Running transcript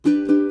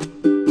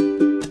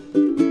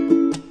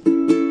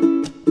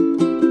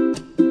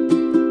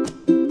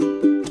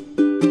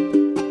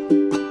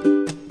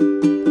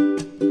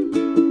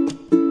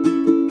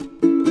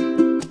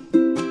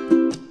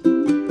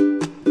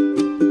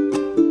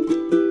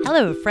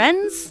Hello,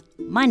 friends.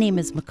 My name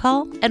is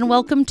McCall, and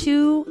welcome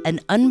to an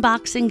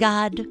Unboxing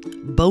God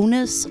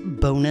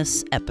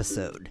bonus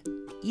episode.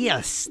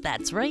 Yes,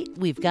 that's right.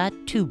 We've got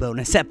 2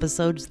 bonus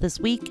episodes this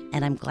week,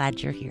 and I'm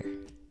glad you're here.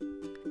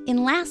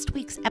 In last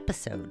week's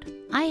episode,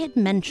 I had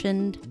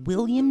mentioned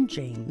William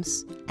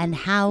James and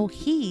how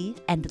he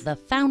and the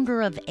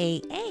founder of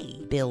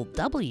AA, Bill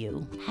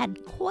W.,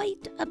 had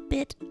quite a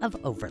bit of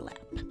overlap.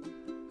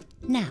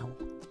 Now,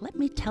 let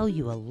me tell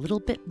you a little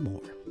bit more.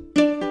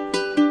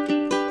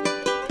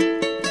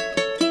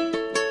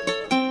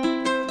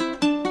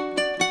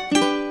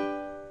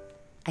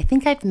 I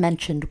think I've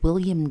mentioned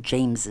William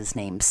James's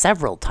name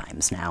several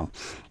times now.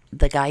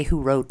 The guy who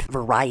wrote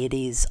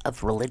Varieties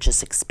of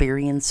Religious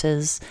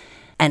Experiences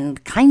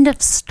and kind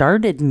of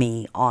started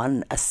me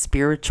on a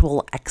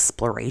spiritual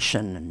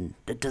exploration and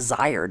a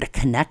desire to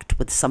connect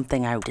with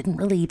something I didn't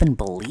really even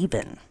believe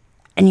in.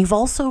 And you've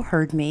also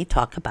heard me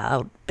talk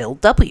about Bill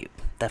W.,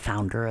 the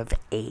founder of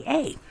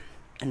AA.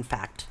 In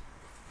fact,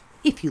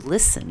 if you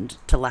listened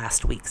to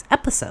last week's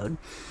episode,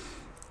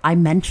 I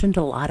mentioned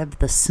a lot of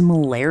the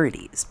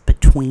similarities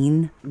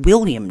between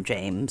William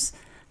James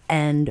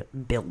and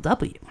Bill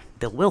W.,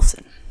 Bill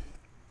Wilson.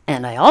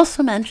 And I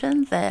also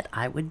mentioned that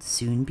I would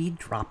soon be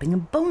dropping a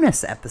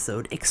bonus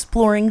episode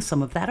exploring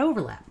some of that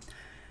overlap.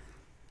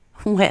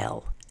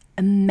 Well,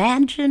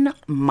 imagine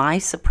my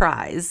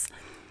surprise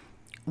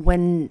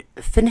when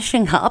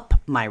finishing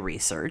up my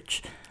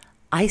research,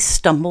 I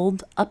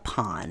stumbled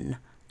upon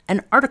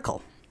an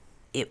article.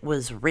 It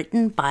was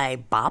written by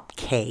Bob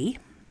Kay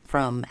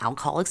from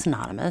Alcoholics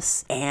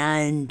Anonymous,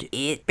 and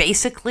it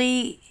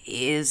basically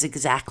is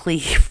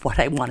exactly what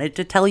I wanted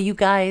to tell you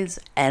guys,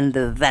 and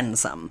then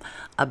some,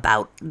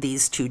 about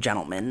these 2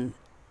 gentlemen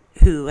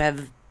who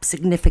have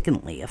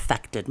significantly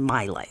affected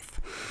my life.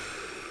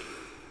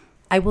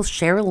 I will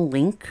share a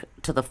link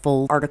to the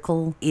full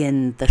article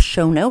in the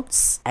show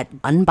notes at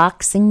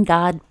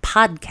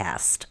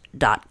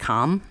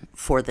unboxinggodpodcast.com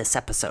for this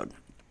episode.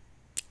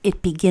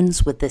 It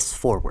begins with this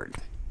foreword.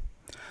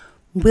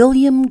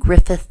 William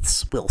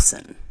Griffiths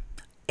Wilson,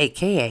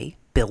 a.k.a.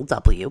 Bill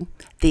W.,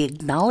 the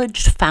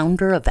acknowledged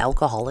founder of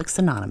Alcoholics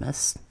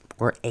Anonymous,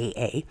 or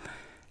AA,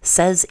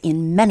 says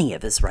in many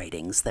of his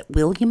writings that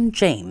William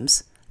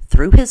James,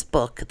 through his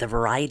book, The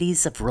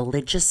Varieties of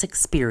Religious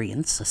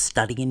Experience, A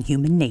Study in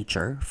Human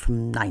Nature,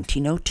 from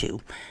 1902,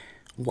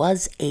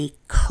 was a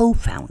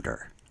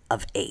co-founder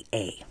of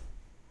AA.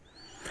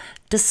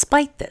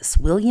 Despite this,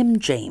 William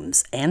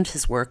James and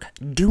his work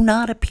do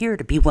not appear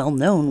to be well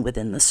known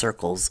within the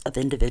circles of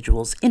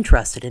individuals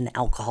interested in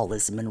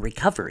alcoholism and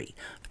recovery,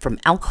 from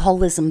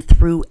Alcoholism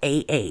Through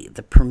AA,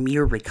 the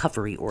premier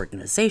recovery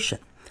organization.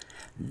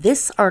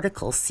 This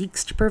article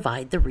seeks to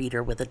provide the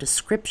reader with a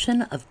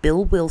description of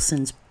Bill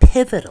Wilson's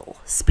pivotal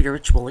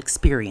spiritual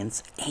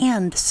experience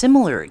and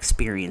similar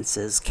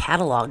experiences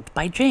cataloged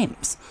by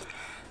James.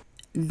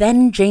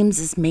 Then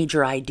James's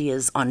major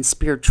ideas on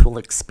spiritual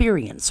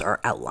experience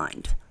are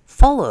outlined,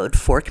 followed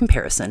for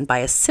comparison by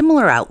a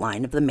similar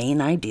outline of the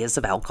main ideas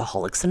of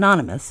Alcoholics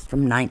Anonymous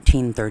from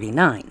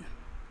 1939.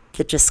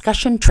 The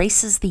discussion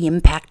traces the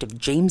impact of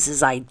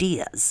James's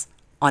ideas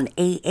on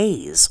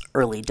AA's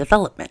early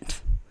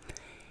development.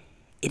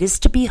 It is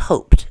to be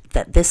hoped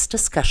that this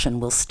discussion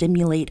will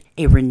stimulate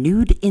a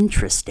renewed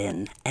interest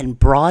in and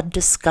broad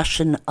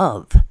discussion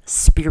of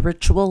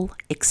spiritual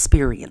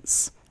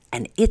experience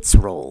and its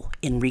role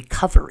in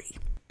recovery.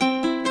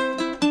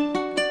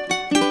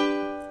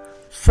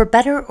 For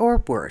better or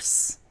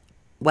worse,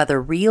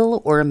 whether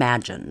real or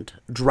imagined,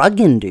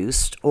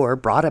 drug-induced or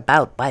brought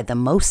about by the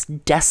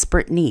most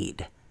desperate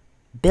need,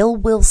 Bill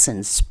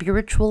Wilson's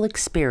spiritual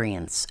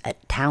experience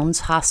at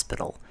Towns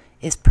Hospital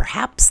is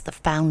perhaps the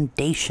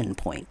foundation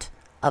point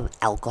of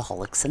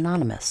Alcoholics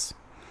Anonymous.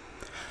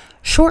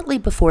 Shortly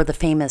before the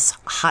famous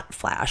hot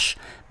flash,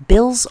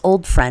 Bill's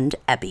old friend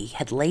Ebby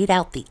had laid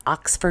out the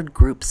Oxford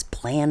Group's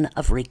plan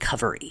of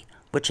recovery,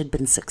 which had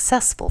been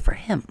successful for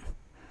him.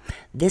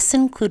 This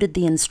included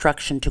the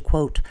instruction to,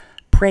 quote,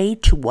 pray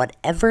to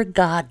whatever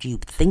God you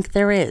think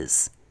there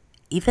is,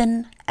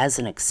 even as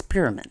an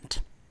experiment.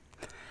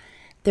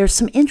 There's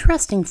some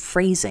interesting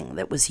phrasing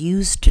that was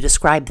used to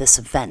describe this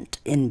event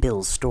in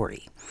Bill's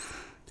story.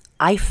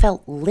 I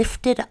felt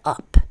lifted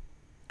up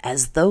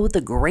as though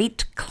the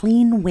great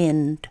clean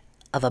wind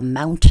of a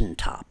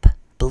mountaintop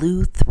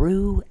blew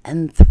through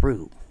and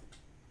through.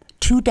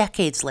 2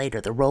 decades later,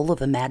 the role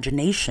of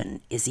imagination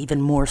is even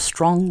more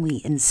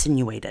strongly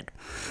insinuated.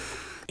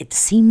 It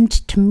seemed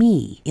to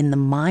me in the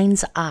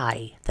mind's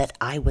eye that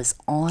I was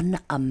on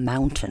a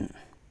mountain.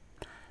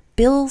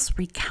 Bill's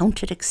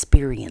recounted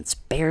experience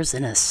bears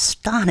an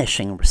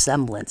astonishing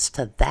resemblance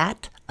to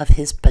that of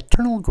his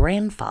paternal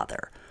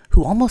grandfather,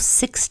 who almost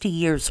 60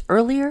 years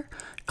earlier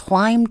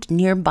climbed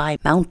nearby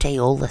Mount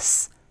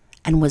Aeolus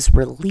and was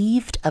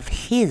relieved of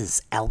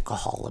his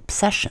alcohol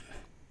obsession.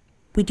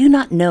 We do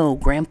not know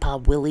Grandpa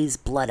Willie's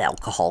blood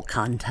alcohol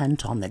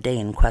content on the day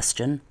in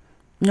question,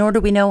 nor do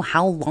we know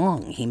how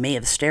long he may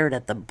have stared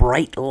at the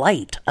bright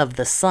light of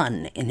the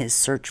sun in his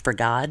search for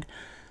God,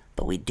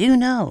 but we do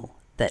know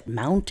that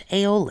Mount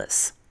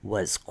Aeolus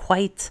was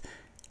quite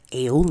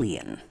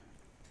aeolian,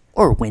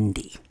 or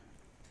windy.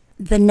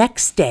 The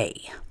next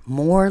day,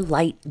 more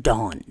light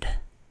dawned.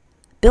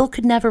 Bill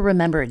could never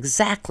remember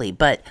exactly,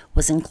 but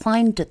was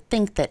inclined to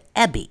think that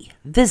Ebby,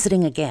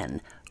 visiting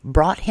again,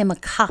 brought him a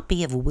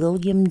copy of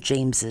William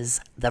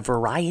James's The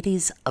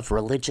Varieties of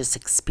Religious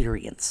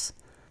Experience.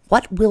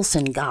 What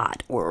Wilson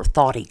got, or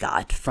thought he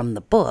got, from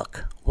the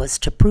book was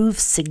to prove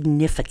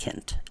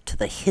significant to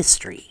the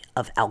history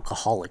of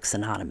Alcoholics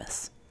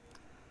Anonymous.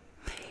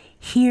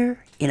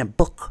 Here, in a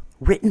book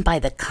written by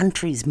the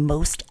country's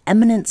most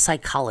eminent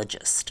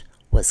psychologist,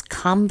 was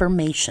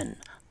confirmation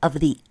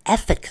of the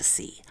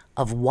efficacy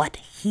of what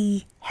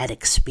he had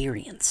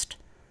experienced.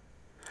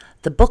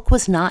 The book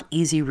was not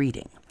easy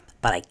reading,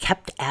 but I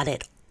kept at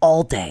it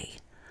all day.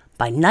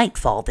 By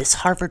nightfall, this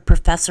Harvard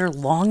professor,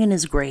 long in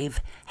his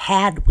grave,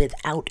 had,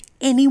 without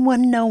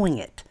anyone knowing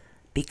it,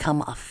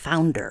 become a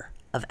founder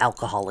of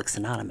Alcoholics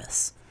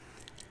Anonymous.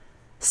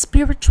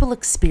 Spiritual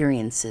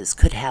experiences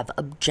could have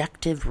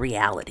objective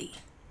reality.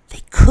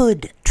 They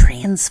could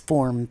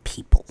transform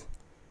people.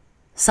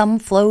 Some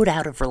flowed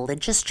out of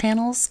religious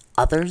channels,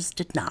 others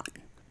did not.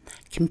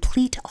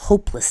 Complete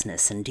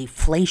hopelessness and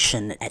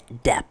deflation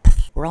at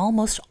depth were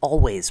almost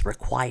always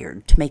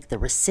required to make the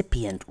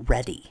recipient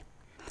ready.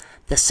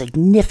 The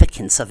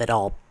significance of it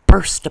all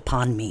burst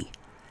upon me.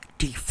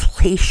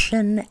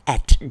 Deflation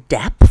at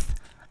depth?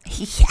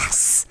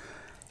 Yes,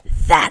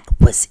 that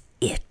was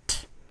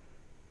it.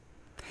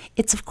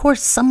 It's of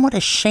course somewhat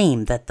a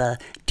shame that the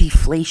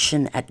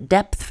deflation at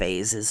depth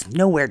phase is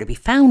nowhere to be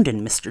found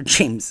in Mr.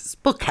 James's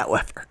book,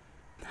 however.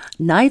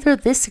 Neither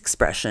this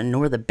expression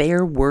nor the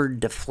bare word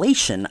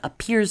deflation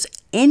appears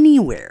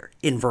anywhere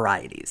in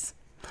Varieties.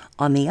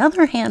 On the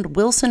other hand,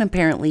 Wilson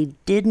apparently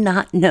did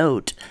not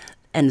note,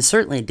 and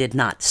certainly did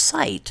not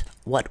cite,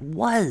 what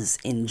was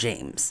in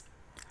James: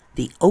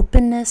 the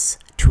openness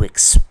to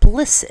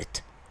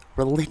explicit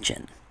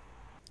religion.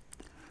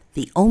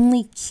 The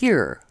only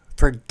cure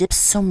for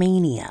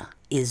dipsomania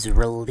is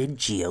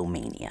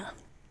religiomania.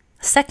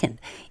 Second,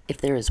 if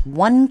there is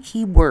one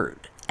key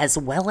word as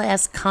well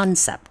as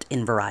concept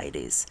in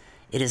Varieties,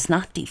 it is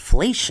not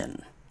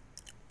deflation,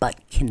 but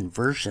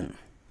conversion.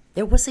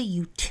 There was a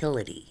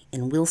utility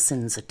in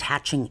Wilson's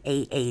attaching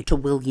AA to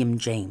William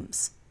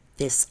James.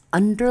 This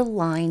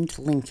underlined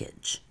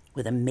linkage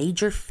with a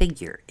major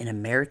figure in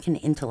American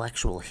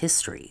intellectual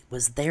history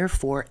was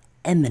therefore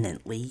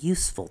eminently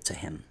useful to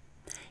him.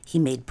 He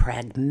made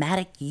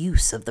pragmatic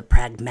use of the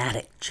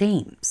pragmatic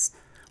James,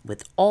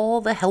 with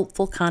all the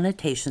helpful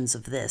connotations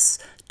of this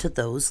to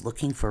those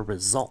looking for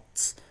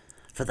results,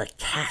 for the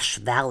cash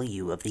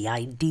value of the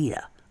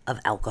idea of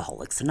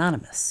Alcoholics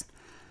Anonymous.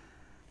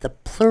 The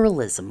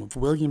pluralism of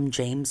William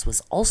James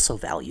was also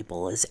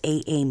valuable as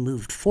AA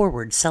moved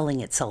forward, selling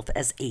itself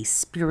as a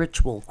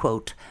spiritual,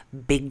 quote,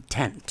 big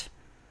tent.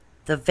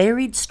 The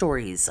varied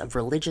stories of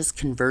religious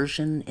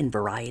conversion in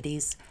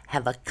Varieties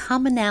have a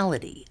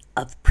commonality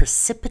of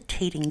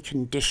precipitating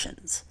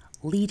conditions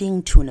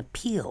leading to an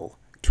appeal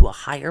to a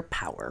higher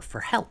power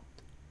for help.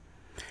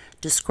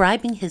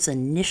 Describing his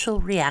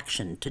initial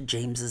reaction to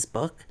James's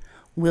book,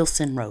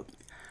 Wilson wrote,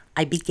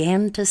 "I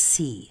began to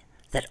see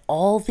that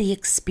all the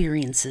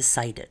experiences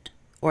cited,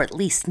 or at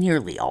least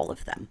nearly all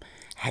of them,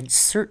 had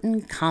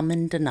certain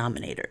common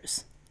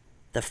denominators.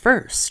 The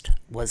first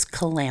was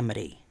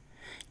calamity.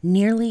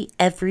 Nearly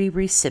every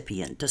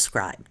recipient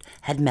described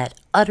had met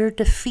utter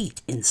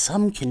defeat in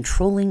some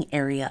controlling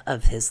area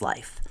of his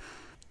life.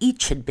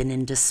 Each had been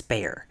in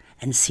despair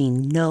and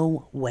seen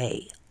no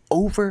way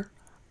over,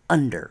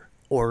 under,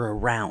 or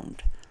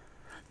around.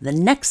 The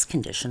next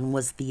condition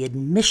was the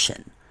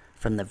admission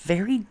from the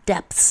very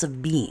depths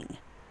of being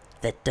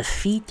that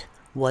defeat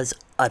was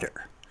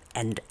utter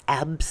and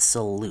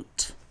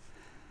absolute."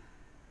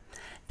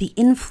 The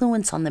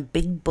influence on the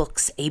big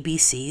book's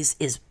ABCs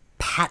is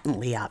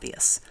patently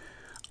obvious.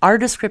 Our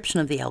description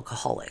of the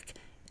alcoholic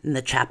in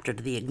the chapter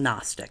to the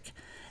agnostic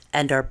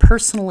and our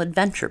personal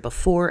adventure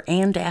before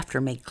and after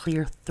make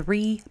clear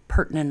three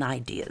pertinent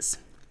ideas.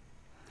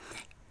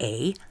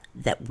 A,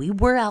 that we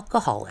were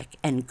alcoholic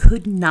and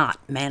could not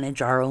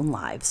manage our own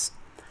lives.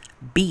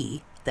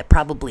 B, that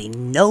probably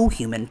no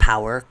human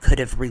power could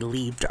have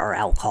relieved our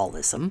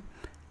alcoholism.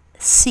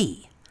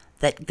 C,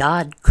 that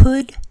God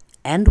could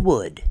and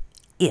would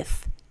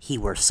if he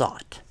were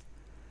sought.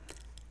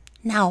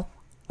 Now,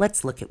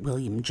 let's look at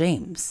William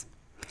James.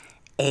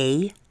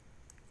 A,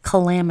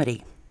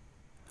 calamity.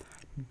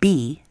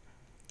 B,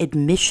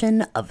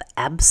 admission of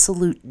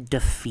absolute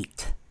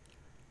defeat.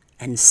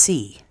 And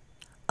C,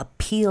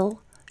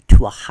 appeal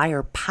to a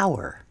higher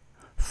power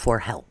for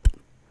help.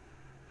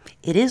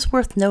 It is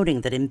worth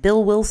noting that in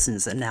Bill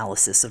Wilson's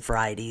analysis of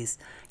Varieties,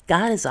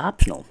 God is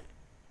optional.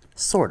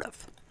 Sort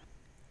of.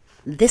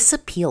 This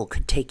appeal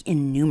could take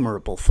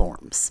innumerable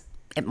forms.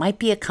 It might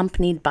be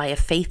accompanied by a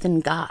faith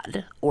in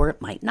God, or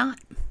it might not.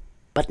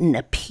 But an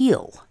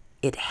appeal,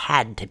 it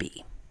had to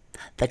be.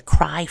 The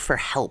cry for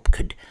help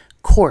could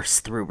course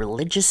through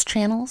religious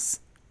channels,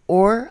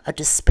 or a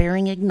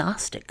despairing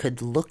agnostic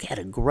could look at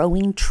a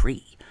growing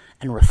tree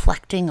and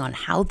reflecting on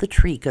how the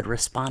tree could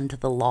respond to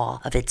the law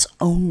of its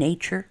own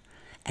nature,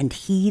 and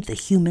he, the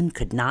human,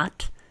 could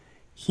not,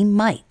 he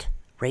might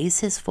raise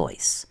his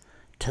voice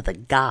to the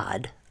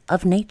God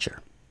of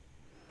nature.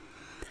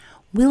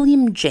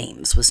 William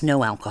James was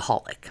no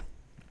alcoholic,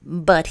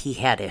 but he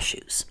had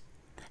issues.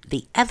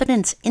 The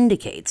evidence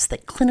indicates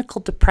that clinical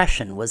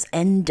depression was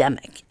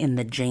endemic in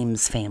the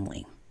James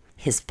family.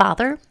 His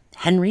father,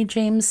 Henry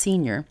James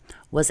Sr.,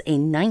 was a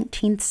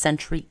 19th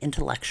century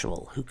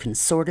intellectual who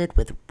consorted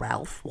with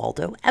Ralph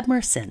Waldo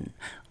Emerson,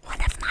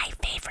 one of my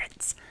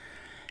favorites,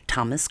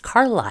 Thomas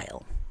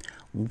Carlyle,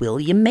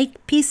 William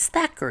Makepeace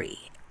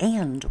Thackeray,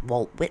 and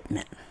Walt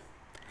Whitman.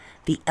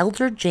 The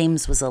elder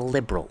James was a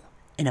liberal,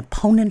 an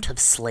opponent of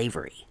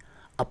slavery,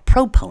 a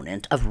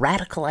proponent of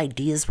radical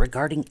ideas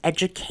regarding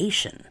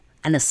education,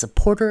 and a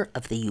supporter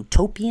of the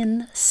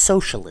utopian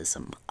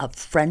socialism of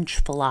French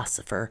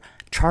philosopher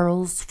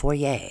Charles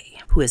Fourier,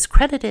 who is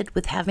credited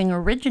with having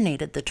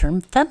originated the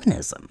term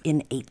feminism in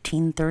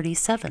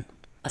 1837.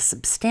 A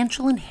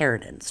substantial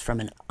inheritance from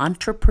an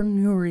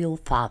entrepreneurial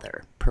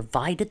father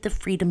provided the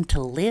freedom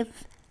to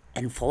live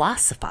and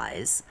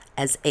philosophize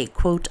as a,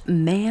 quote,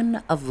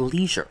 man of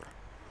leisure.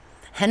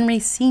 Henry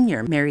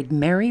Sr. married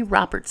Mary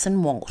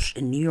Robertson Walsh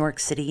in New York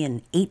City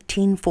in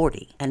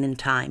 1840, and in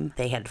time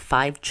they had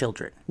 5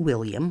 children: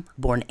 William,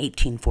 born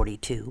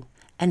 1842,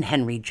 and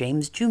Henry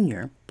James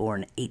Jr.,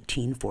 born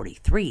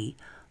 1843,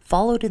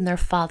 followed in their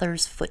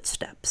father's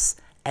footsteps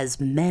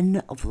as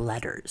men of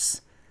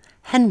letters.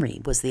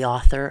 Henry was the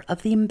author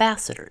of The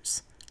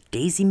Ambassadors,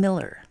 Daisy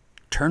Miller,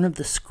 Turn of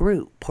the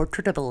Screw,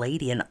 Portrait of a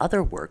Lady, and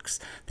other works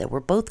that were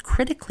both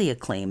critically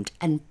acclaimed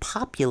and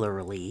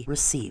popularly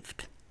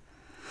received.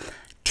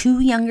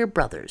 2 younger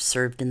brothers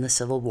served in the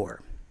Civil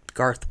War.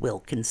 Garth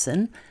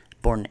Wilkinson,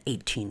 born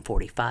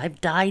 1845,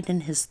 died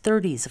in his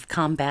 30s of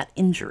combat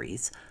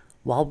injuries,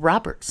 while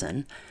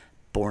Robertson,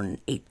 born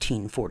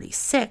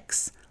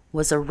 1846,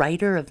 was a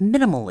writer of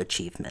minimal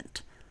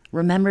achievement,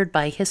 remembered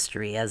by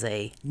history as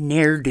a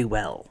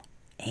ne'er-do-well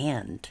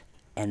and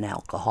an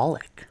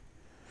alcoholic.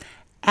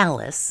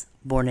 Alice,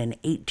 born in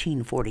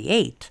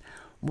 1848,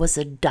 was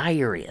a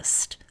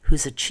diarist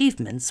whose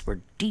achievements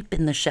were deep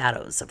in the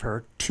shadows of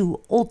her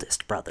 2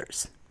 oldest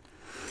brothers.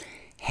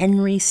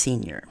 Henry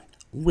Sr.,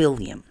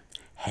 William,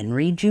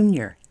 Henry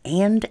Jr.,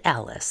 and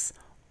Alice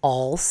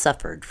all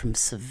suffered from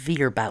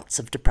severe bouts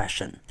of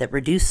depression that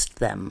reduced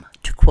them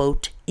to,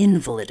 quote,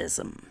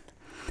 invalidism.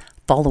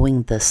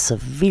 Following the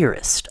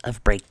severest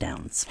of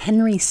breakdowns,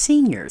 Henry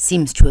Sr.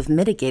 seems to have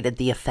mitigated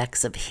the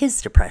effects of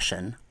his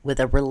depression with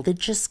a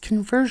religious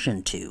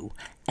conversion to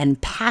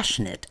and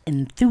passionate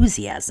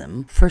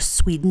enthusiasm for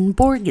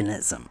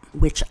Swedenborgianism,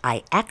 which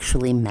I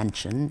actually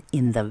mention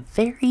in the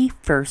very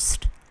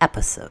first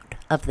episode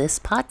of this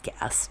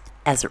podcast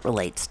as it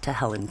relates to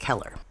Helen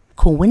Keller.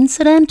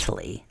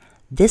 Coincidentally,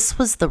 this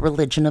was the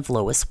religion of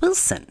Lois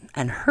Wilson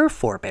and her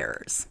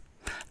forebears.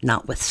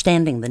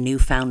 Notwithstanding the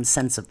newfound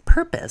sense of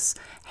purpose,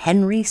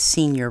 Henry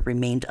Sr.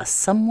 remained a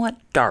somewhat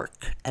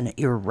dark and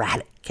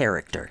erratic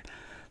character.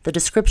 The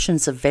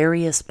descriptions of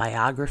various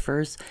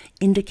biographers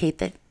indicate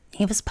that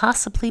he was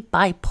possibly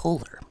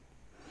bipolar.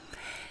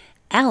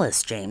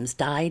 Alice James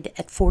died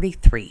at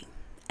 43,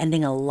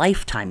 ending a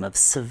lifetime of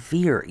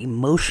severe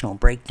emotional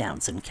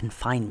breakdowns and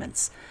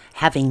confinements,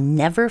 having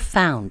never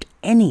found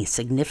any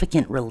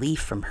significant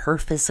relief from her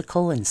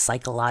physical and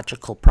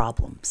psychological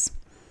problems.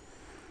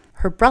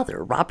 Her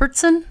brother,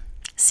 Robertson,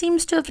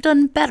 seems to have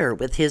done better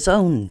with his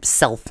own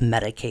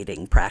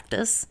self-medicating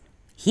practice.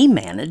 He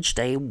managed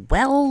a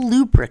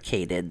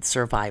well-lubricated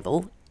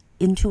survival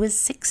into his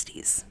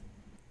 60s.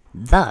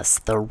 Thus,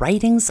 the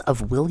writings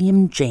of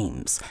William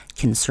James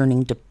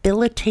concerning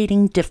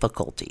debilitating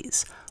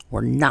difficulties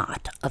were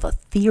not of a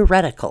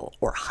theoretical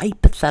or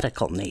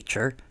hypothetical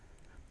nature,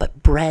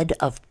 but bred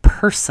of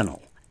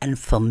personal and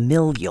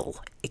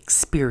familial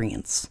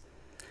experience.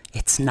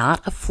 It's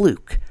not a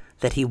fluke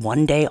that he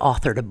one day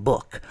authored a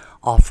book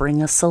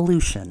offering a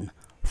solution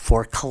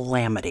for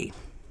calamity.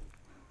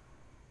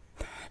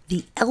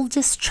 The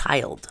eldest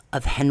child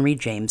of Henry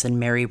James and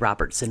Mary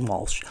Robertson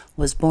Walsh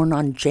was born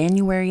on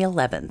January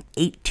 11,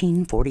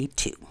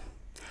 1842.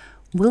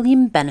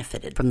 William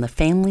benefited from the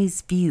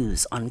family's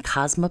views on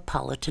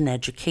cosmopolitan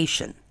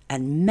education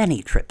and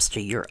many trips to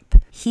Europe.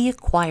 He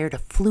acquired a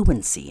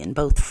fluency in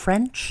both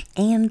French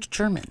and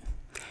German.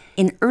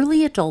 In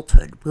early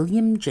adulthood,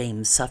 William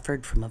James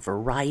suffered from a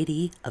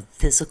variety of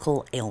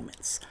physical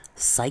ailments,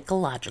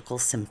 psychological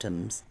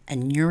symptoms,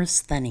 and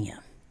neurasthenia.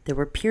 There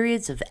were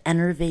periods of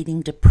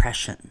enervating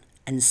depression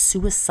and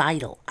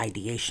suicidal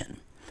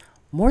ideation.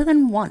 More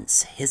than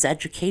once, his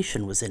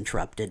education was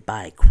interrupted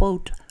by,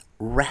 quote,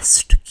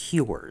 rest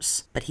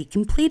cures, but he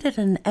completed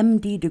an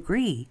MD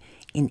degree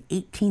in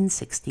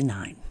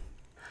 1869.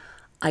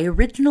 I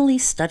originally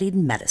studied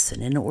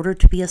medicine in order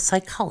to be a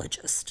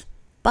psychologist,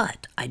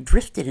 but I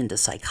drifted into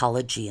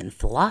psychology and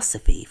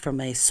philosophy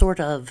from a sort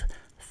of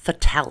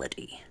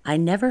fatality. I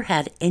never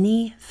had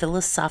any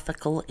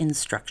philosophical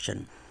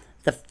instruction.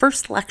 The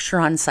first lecture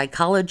on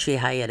psychology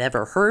I had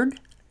ever heard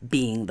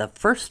being the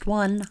first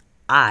one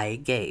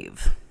I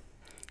gave.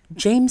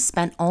 James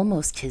spent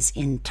almost his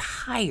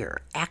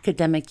entire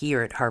academic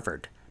year at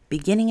Harvard,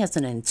 beginning as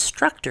an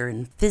instructor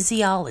in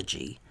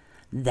physiology,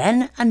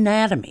 then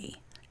anatomy,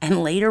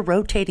 and later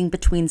rotating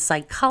between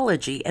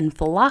psychology and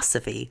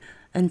philosophy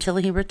until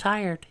he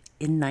retired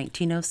in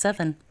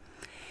 1907.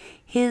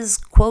 His,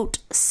 quote,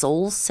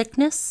 soul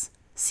sickness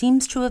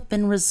seems to have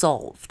been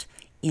resolved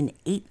in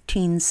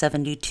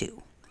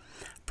 1872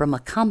 from a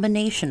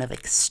combination of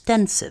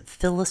extensive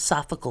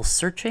philosophical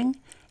searching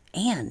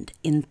and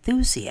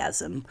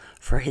enthusiasm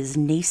for his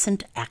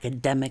nascent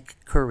academic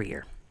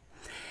career.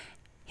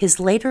 His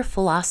later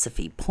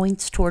philosophy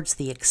points towards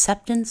the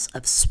acceptance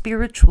of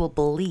spiritual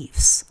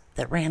beliefs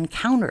that ran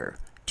counter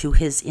to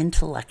his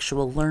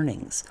intellectual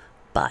learnings,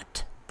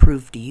 but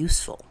proved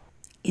useful.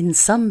 In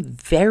some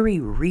very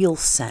real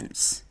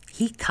sense,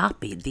 he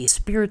copied the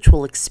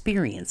spiritual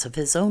experience of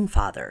his own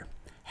father,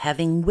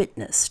 having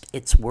witnessed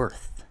its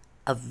worth,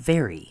 a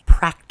very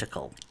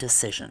practical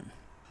decision.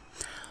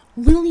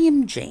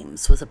 William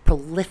James was a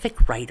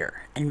prolific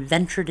writer and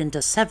ventured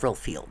into several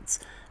fields: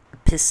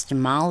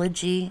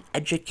 epistemology,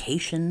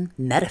 education,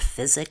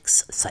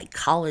 metaphysics,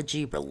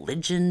 psychology,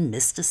 religion,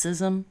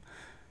 mysticism.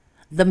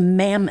 The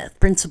mammoth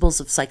Principles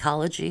of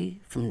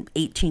Psychology from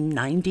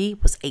 1890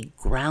 was a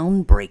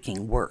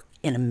groundbreaking work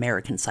in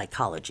American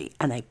psychology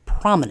and a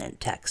prominent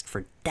text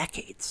for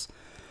decades.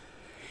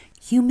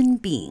 Human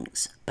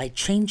beings, by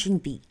changing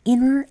the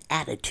inner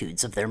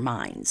attitudes of their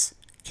minds,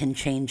 can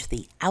change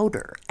the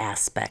outer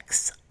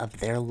aspects of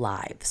their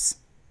lives.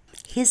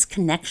 His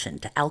connection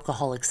to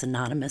Alcoholics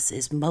Anonymous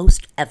is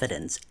most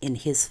evident in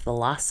his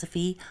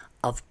philosophy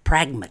of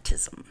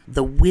pragmatism,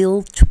 the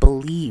will to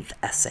believe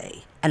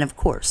essay, and of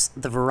course,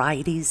 the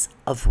varieties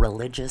of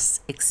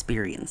religious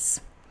experience.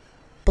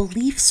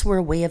 Beliefs were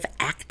a way of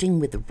acting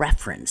with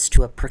reference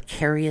to a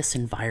precarious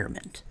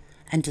environment,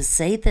 and to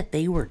say that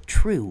they were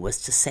true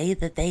was to say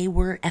that they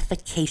were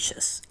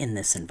efficacious in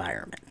this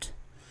environment.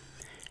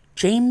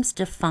 James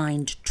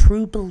defined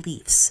true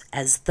beliefs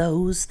as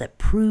those that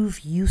prove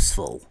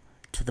useful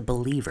to the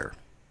believer.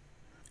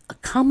 A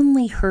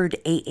commonly heard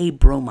AA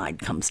bromide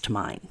comes to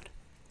mind.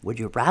 Would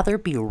you rather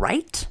be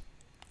right,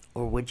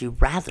 or would you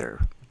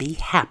rather be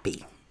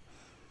happy?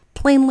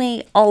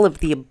 Plainly, all of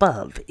the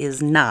above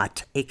is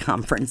not a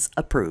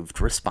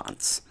conference-approved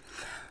response.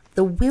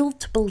 The will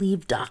to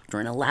believe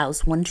doctrine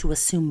allows one to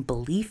assume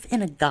belief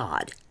in a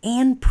God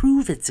and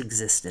prove its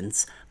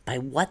existence by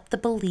what the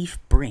belief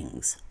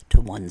brings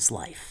to one's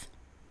life.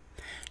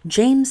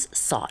 James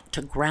sought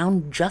to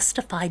ground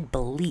justified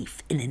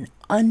belief in an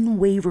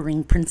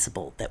unwavering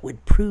principle that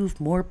would prove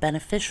more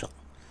beneficial.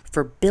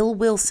 For Bill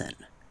Wilson,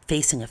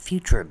 facing a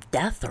future of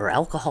death or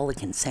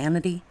alcoholic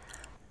insanity,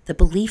 the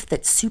belief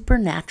that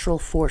supernatural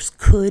force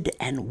could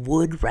and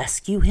would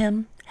rescue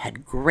him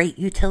had great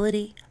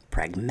utility,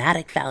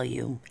 pragmatic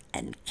value,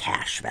 and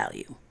cash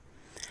value.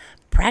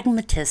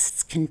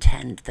 Pragmatists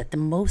contend that the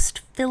most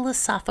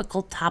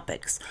philosophical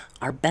topics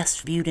are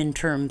best viewed in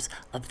terms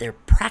of their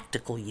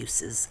practical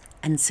uses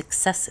and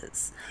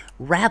successes,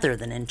 rather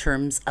than in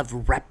terms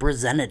of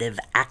representative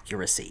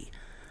accuracy.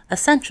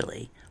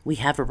 Essentially, we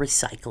have a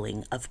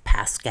recycling of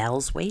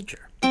Pascal's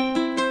wager.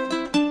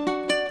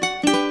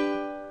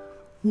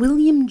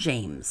 William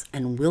James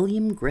and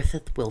William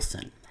Griffith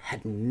Wilson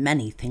had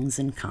many things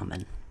in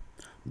common.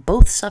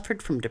 Both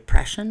suffered from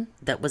depression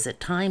that was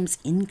at times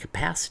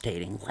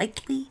incapacitating,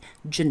 likely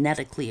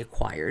genetically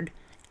acquired,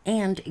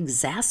 and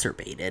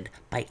exacerbated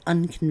by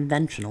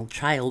unconventional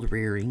child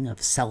rearing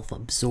of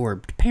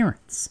self-absorbed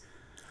parents.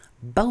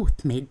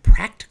 Both made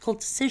practical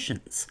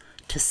decisions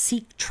to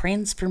seek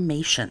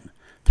transformation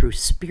through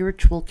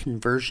spiritual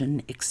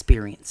conversion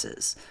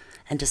experiences,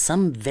 and to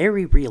some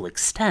very real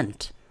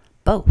extent,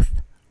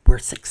 both were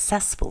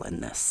successful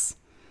in this.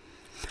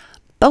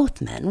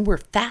 Both men were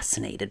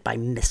fascinated by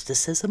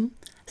mysticism,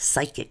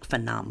 psychic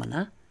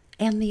phenomena,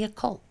 and the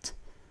occult.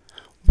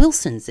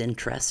 Wilson's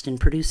interest in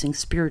producing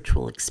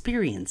spiritual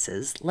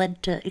experiences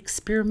led to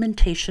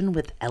experimentation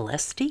with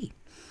LSD,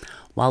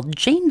 while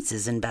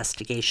James's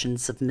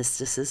investigations of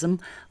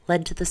mysticism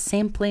led to the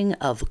sampling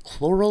of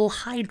chloral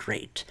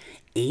hydrate,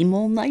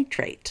 amyl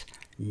nitrate,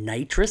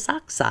 nitrous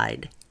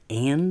oxide,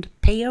 and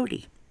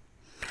peyote.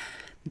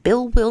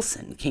 Bill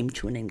Wilson came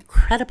to an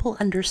incredible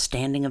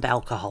understanding of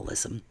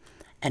alcoholism,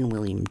 and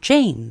William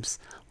James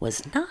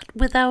was not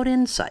without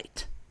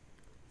insight.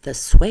 The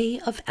sway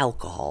of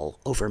alcohol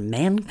over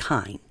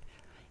mankind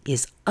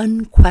is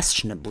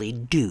unquestionably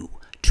due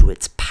to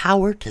its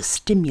power to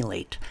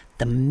stimulate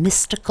the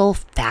mystical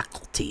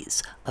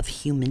faculties of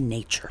human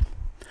nature,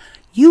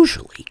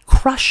 usually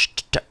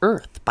crushed to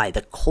earth by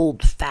the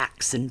cold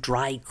facts and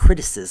dry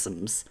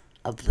criticisms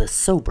of the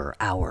sober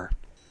hour.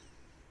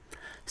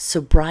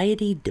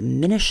 Sobriety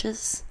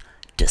diminishes,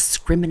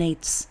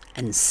 discriminates,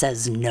 and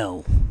says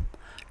no.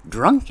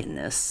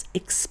 Drunkenness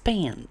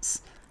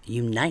expands,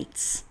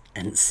 unites,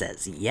 and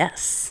says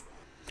yes.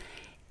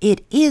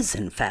 It is,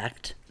 in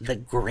fact, the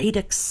great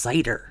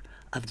exciter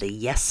of the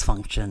yes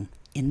function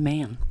in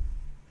man.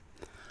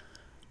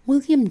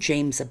 William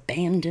James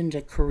abandoned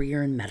a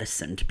career in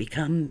medicine to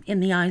become,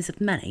 in the eyes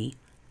of many,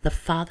 the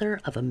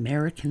father of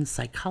American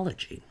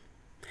psychology.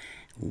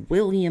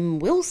 William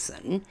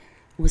Wilson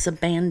was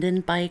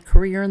abandoned by a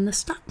career in the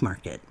stock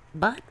market,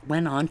 but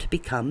went on to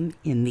become,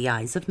 in the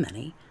eyes of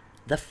many,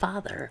 the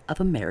father of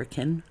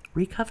American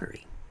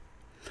recovery.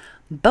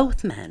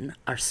 Both men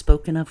are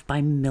spoken of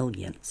by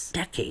millions,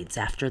 decades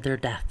after their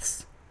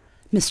deaths.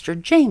 Mr.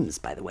 James,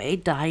 by the way,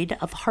 died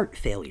of heart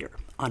failure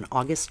on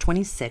August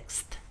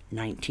 26,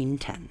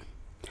 1910.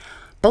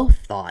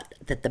 Both thought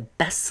that the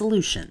best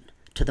solution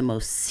to the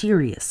most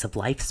serious of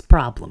life's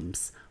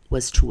problems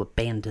was to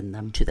abandon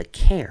them to the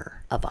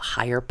care of a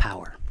higher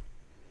power.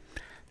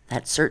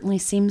 That certainly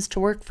seems to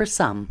work for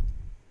some.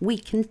 We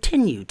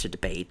continue to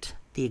debate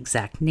the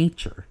exact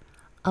nature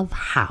of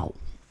how.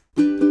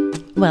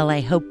 Well,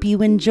 I hope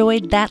you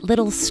enjoyed that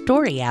little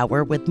story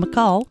hour with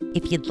McCall.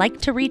 If you'd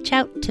like to reach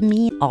out to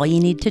me, all you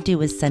need to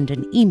do is send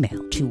an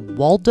email to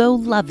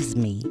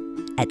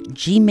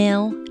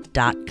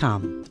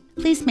waldolovesme@gmail.com.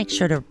 Please make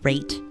sure to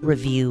rate,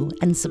 review,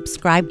 and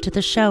subscribe to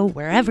the show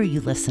wherever you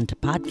listen to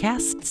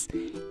podcasts.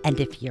 And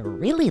if you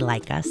really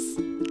like us,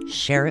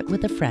 share it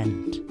with a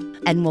friend.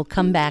 And we'll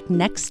come back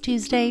next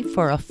Tuesday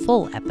for a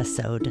full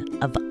episode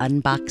of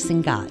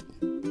Unboxing God.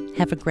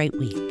 Have a great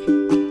week.